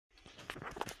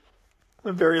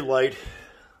A very light,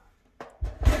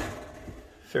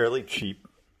 fairly cheap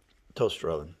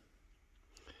toaster oven.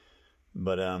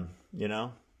 But, you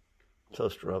know,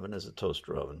 toaster oven is a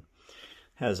toaster oven.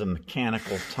 Has a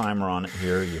mechanical timer on it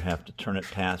here. You have to turn it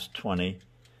past 20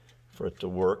 for it to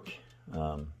work.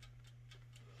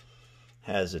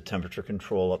 Has a temperature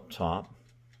control up top.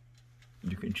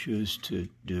 You can choose to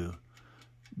do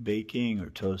baking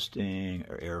or toasting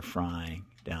or air frying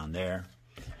down there.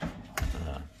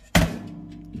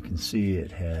 You can see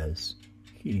it has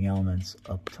heating elements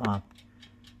up top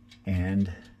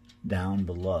and down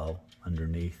below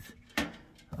underneath.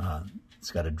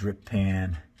 It's got a drip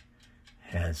pan,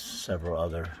 has several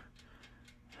other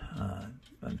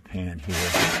pan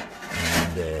here,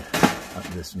 and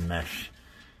this mesh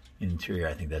interior.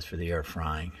 I think that's for the air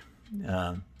frying.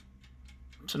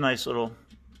 It's a nice little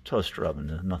toaster oven.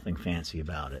 There's nothing fancy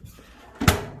about it.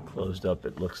 Closed up,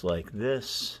 it looks like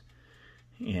this,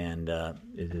 and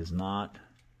it is not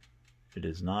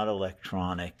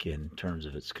electronic in terms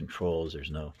of its controls.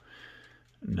 There's no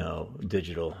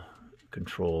digital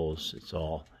controls. It's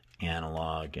all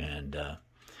analog, and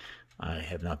I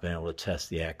have not been able to test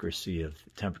the accuracy of the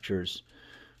temperatures,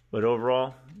 but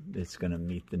overall it's going to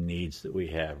meet the needs that we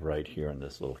have right here in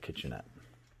this little kitchenette.